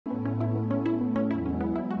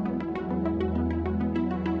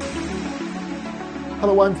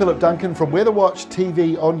Hello, I'm Philip Duncan from WeatherWatch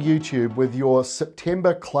TV on YouTube with your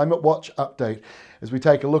September Climate Watch update as we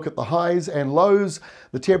take a look at the highs and lows,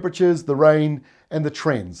 the temperatures, the rain and the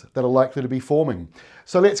trends that are likely to be forming.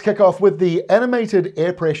 So let's kick off with the animated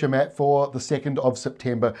air pressure map for the 2nd of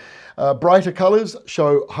September. Brighter colours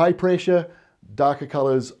show high pressure, darker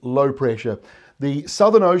colours low pressure. The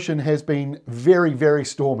Southern Ocean has been very, very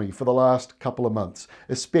stormy for the last couple of months,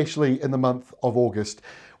 especially in the month of August.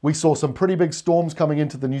 We saw some pretty big storms coming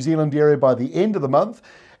into the New Zealand area by the end of the month,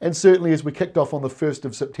 and certainly as we kicked off on the 1st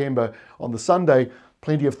of September on the Sunday,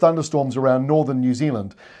 plenty of thunderstorms around northern New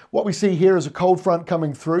Zealand. What we see here is a cold front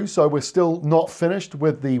coming through, so we're still not finished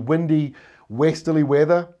with the windy westerly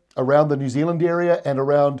weather around the New Zealand area and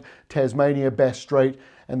around Tasmania, Bass Strait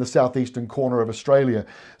and the southeastern corner of Australia.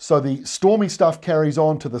 So the stormy stuff carries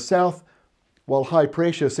on to the south, while high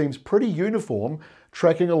pressure seems pretty uniform,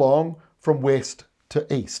 tracking along from west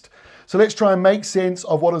to east. So let's try and make sense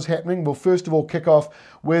of what is happening. We'll first of all kick off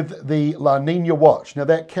with the La Nina watch. Now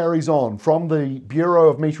that carries on from the Bureau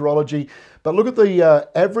of Meteorology, but look at the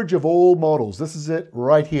average of all models. This is it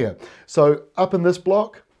right here. So up in this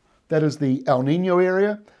block, that is the El Nino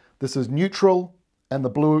area. This is neutral, and the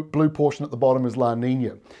blue portion at the bottom is La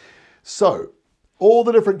Nina. So all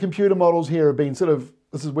the different computer models here have been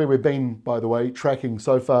this is where we've been, by the way, tracking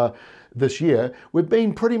so far this year. We've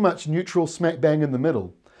been pretty much neutral, smack bang in the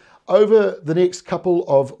middle. Over the next couple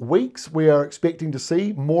of weeks, we are expecting to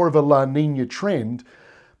see more of a La Nina trend.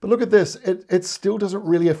 But look at this, it still doesn't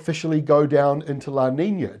really officially go down into La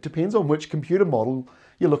Nina. It depends on which computer model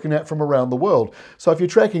you're looking at from around the world. So if you're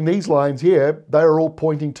tracking these lines here, they are all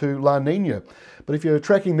pointing to La Nina. But if you're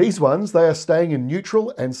tracking these ones, they are staying in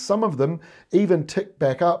neutral, and some of them even tick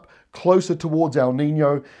back up closer towards El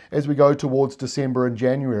Nino as we go towards December and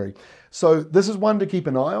January. So this is one to keep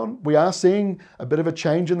an eye on. We are seeing a bit of a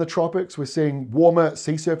change in the tropics. We're seeing warmer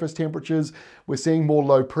sea surface temperatures. We're seeing more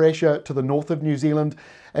low pressure to the north of New Zealand.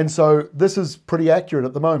 And so this is pretty accurate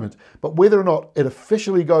at the moment. But whether or not it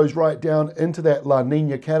officially goes right down into that La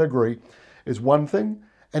Nina category is one thing.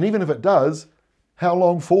 And even if it does, how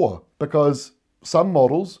long for? Because some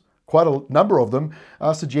models, quite a number of them,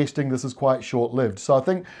 are suggesting this is quite short-lived. So I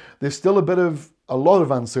think there's still a lot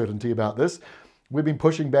of uncertainty about this. We've been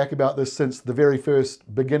pushing back about this since the very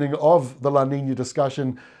first beginning of the La Nina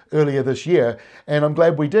discussion earlier this year. And I'm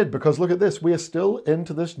glad we did, because look at this, we're still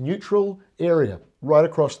into this neutral area right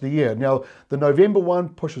across the year. Now, the November one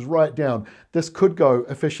pushes right down. This could go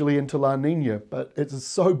officially into La Nina, but it's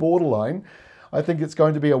so borderline. I think it's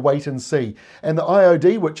going to be a wait and see. And the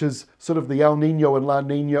IOD, which is sort of the El Nino and La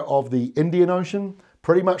Nina of the Indian Ocean,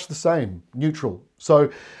 pretty much the same, neutral. So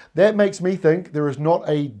that makes me think there is not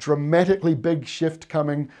a dramatically big shift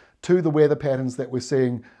coming to the weather patterns that we're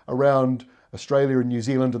seeing around Australia and New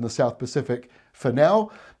Zealand and the South Pacific for now,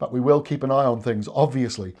 but we will keep an eye on things,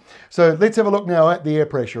 obviously. So let's have a look now at the air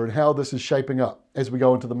pressure and how this is shaping up as we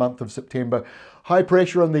go into the month of September. High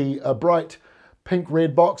pressure in the bright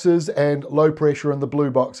pink-red boxes and low pressure in the blue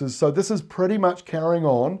boxes. So this is pretty much carrying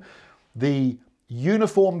on the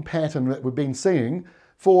uniform pattern that we've been seeing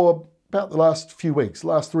for about the last few weeks,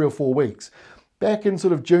 last 3 or 4 weeks. Back in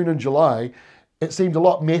sort of June and July, it seemed a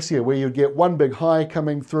lot messier, where you'd get one big high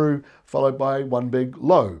coming through followed by one big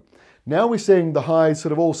low. Now we're seeing the highs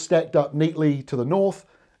sort of all stacked up neatly to the north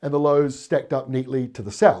and the lows stacked up neatly to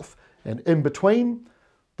the south. And in between,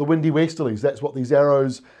 the windy westerlies. That's what these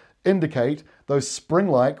arrows indicate, those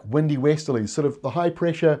spring-like windy westerlies. Sort of the high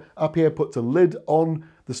pressure up here puts a lid on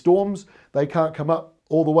the storms. They can't come up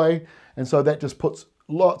all the way, and so that just puts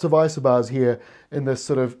lots of isobars here in this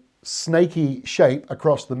sort of snaky shape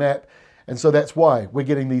across the map, and so that's why we're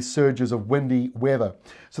getting these surges of windy weather.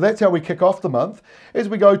 So that's how we kick off the month. As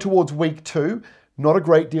we go towards week 2, not a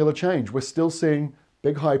great deal of change. We're still seeing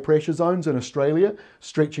big high pressure zones in Australia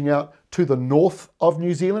stretching out to the north of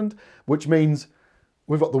New Zealand, which means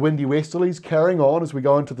we've got the windy westerlies carrying on as we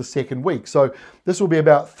go into the 2nd week. So this will be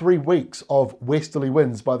about 3 weeks of westerly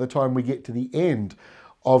winds by the time we get to the end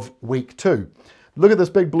of week 2. Look at this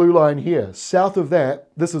big blue line here. South of that,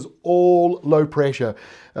 this is all low pressure,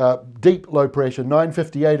 deep low pressure,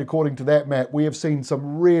 958 according to that map. We have seen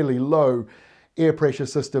some really low air pressure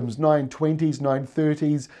systems, 920s,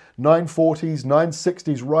 930s, 940s,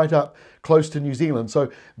 960s, right up close to New Zealand.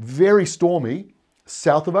 So very stormy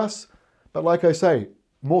south of us, but like I say,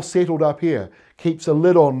 more settled up here, keeps a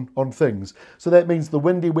lid on things. So that means the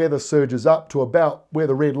windy weather surges up to about where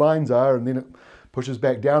the red lines are, and then it pushes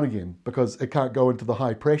back down again because it can't go into the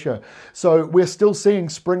high pressure. So we're still seeing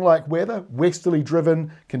spring-like weather, westerly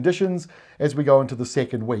driven conditions as we go into the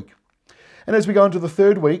 2nd week. And as we go into the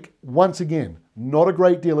third week, once again, not a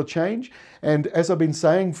great deal of change. And as I've been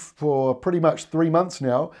saying for pretty much 3 months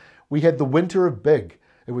now, we had the winter of big.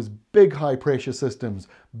 It was big high pressure systems,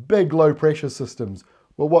 big low pressure systems.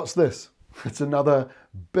 Well, what's this? It's another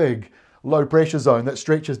big low pressure zone that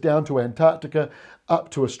stretches down to Antarctica, up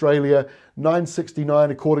to Australia,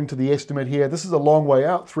 969 according to the estimate here. This is a long way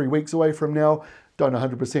out, 3 weeks away from now. Don't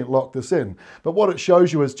 100% lock this in. But what it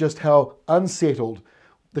shows you is just how unsettled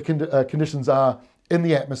the conditions are in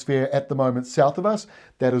the atmosphere at the moment south of us.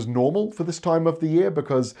 That is normal for this time of the year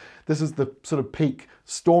because this is the sort of peak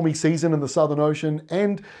stormy season in the Southern Ocean.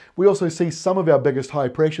 And we also see some of our biggest high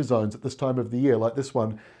pressure zones at this time of the year, like this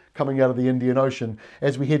one coming out of the Indian Ocean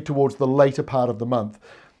as we head towards the later part of the month.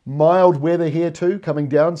 Mild weather here too, coming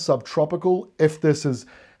down, subtropical, if this is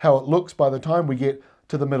how it looks by the time we get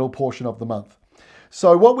to the middle portion of the month.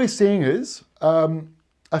 So what we're seeing is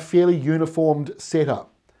a fairly uniformed setup.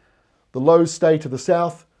 The lows stay to the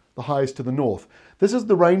south, the highs to the north. This is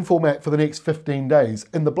the rainfall map for the next 15 days.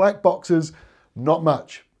 In the black boxes, not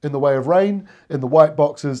much in the way of rain. In the white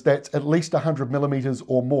boxes, that's at least 100 millimetres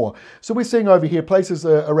or more. So we're seeing over here places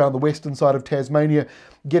around the western side of Tasmania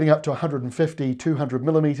getting up to 150, 200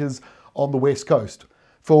 millimetres on the west coast.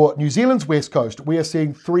 For New Zealand's west coast, we are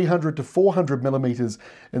seeing 300 to 400 millimetres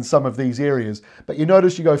in some of these areas. But you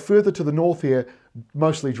notice you go further to the north here,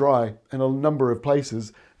 mostly dry in a number of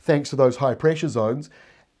places, thanks to those high pressure zones.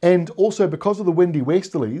 And also because of the windy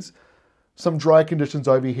westerlies, some dry conditions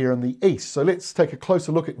over here in the east. So let's take a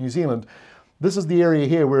closer look at New Zealand. This is the area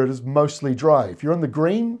here where it is mostly dry. If you're in the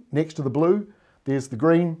green next to the blue, there's the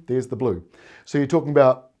green, there's the blue. So you're talking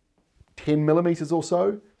about 10 millimetres or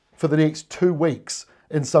so for the next 2 weeks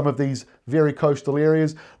in some of these very coastal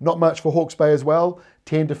areas. Not much for Hawke's Bay as well,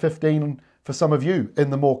 10 to 15 for some of you in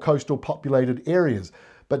the more coastal populated areas.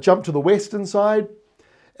 But jump to the western side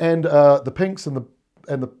and the pinks and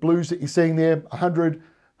the blues that you're seeing there, 100,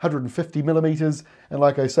 150 millimetres. And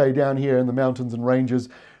like I say, down here in the mountains and ranges,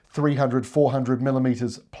 300, 400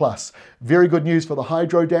 millimetres plus. Very good news for the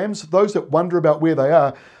hydro dams. Those that wonder about where they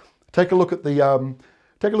are, take a look at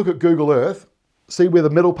Google Earth, see where the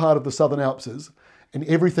middle part of the Southern Alps is, and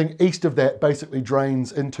everything east of that basically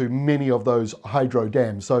drains into many of those hydro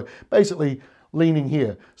dams. So basically leaning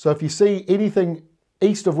here. So if you see anything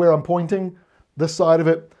east of where I'm pointing, this side of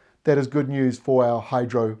it, that is good news for our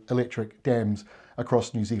hydroelectric dams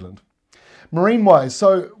across New Zealand. Marine-wise,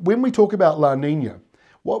 so when we talk about La Nina,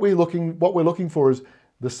 what we're looking for is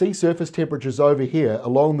the sea surface temperatures over here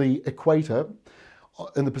along the equator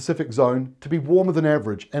in the Pacific zone to be warmer than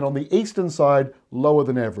average, and on the eastern side, lower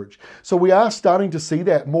than average. So we are starting to see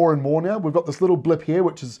that more and more now. We've got this little blip here,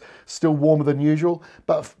 which is still warmer than usual,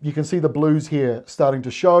 but you can see the blues here starting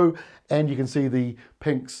to show, and you can see the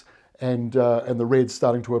pinks and the reds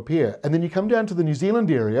starting to appear. And then you come down to the New Zealand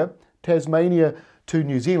area, Tasmania to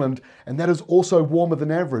New Zealand, and that is also warmer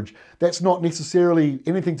than average. That's not necessarily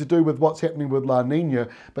anything to do with what's happening with La Nina,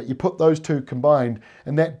 but you put those two combined,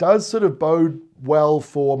 and that does sort of bode well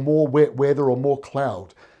for more wet weather or more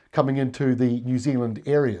cloud coming into the New Zealand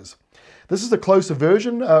areas. This is a closer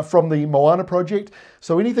version from the Moana project.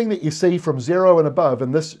 So anything that you see from 0 and above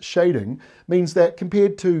in this shading means that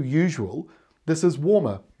compared to usual, this is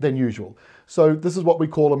warmer than usual. So this is what we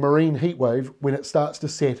call a marine heat wave when it starts to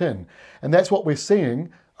set in. And that's what we're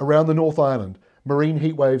seeing around the North Island. Marine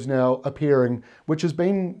heat waves now appearing, which has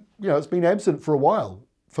been, it's been absent for a while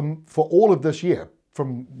for all of this year.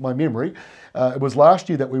 From my memory, it was last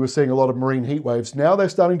year that we were seeing a lot of marine heat waves. Now they're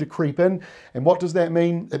starting to creep in. And what does that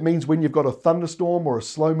mean? It means when you've got a thunderstorm or a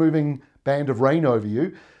slow-moving band of rain over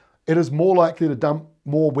you, it is more likely to dump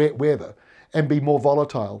more wet weather and be more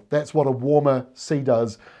volatile. That's what a warmer sea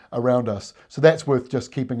does around us. So that's worth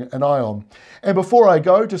just keeping an eye on. And before I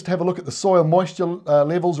go, just have a look at the soil moisture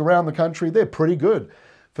levels around the country. They're pretty good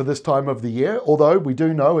for this time of the year, although we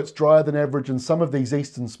do know it's drier than average in some of these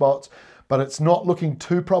eastern spots, but it's not looking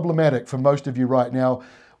too problematic for most of you right now.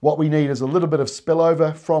 What we need is a little bit of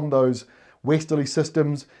spillover from those westerly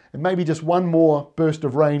systems, and maybe just one more burst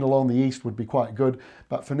of rain along the east would be quite good.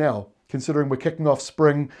 But for now, considering we're kicking off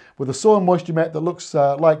spring with a soil moisture map that looks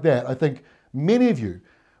like that, I think many of you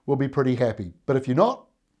will be pretty happy. But if you're not,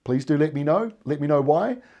 please do let me know. Let me know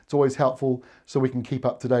why. It's always helpful so we can keep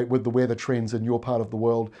up to date with the weather trends in your part of the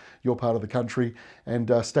world, your part of the country,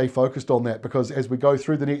 and stay focused on that, because as we go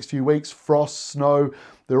through the next few weeks, frost, snow,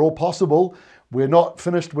 they're all possible. We're not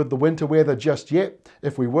finished with the winter weather just yet.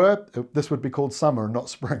 If we were, this would be called summer and not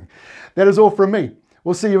spring. That is all from me.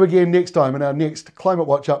 We'll see you again next time in our next Climate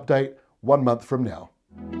Watch update 1 month from now.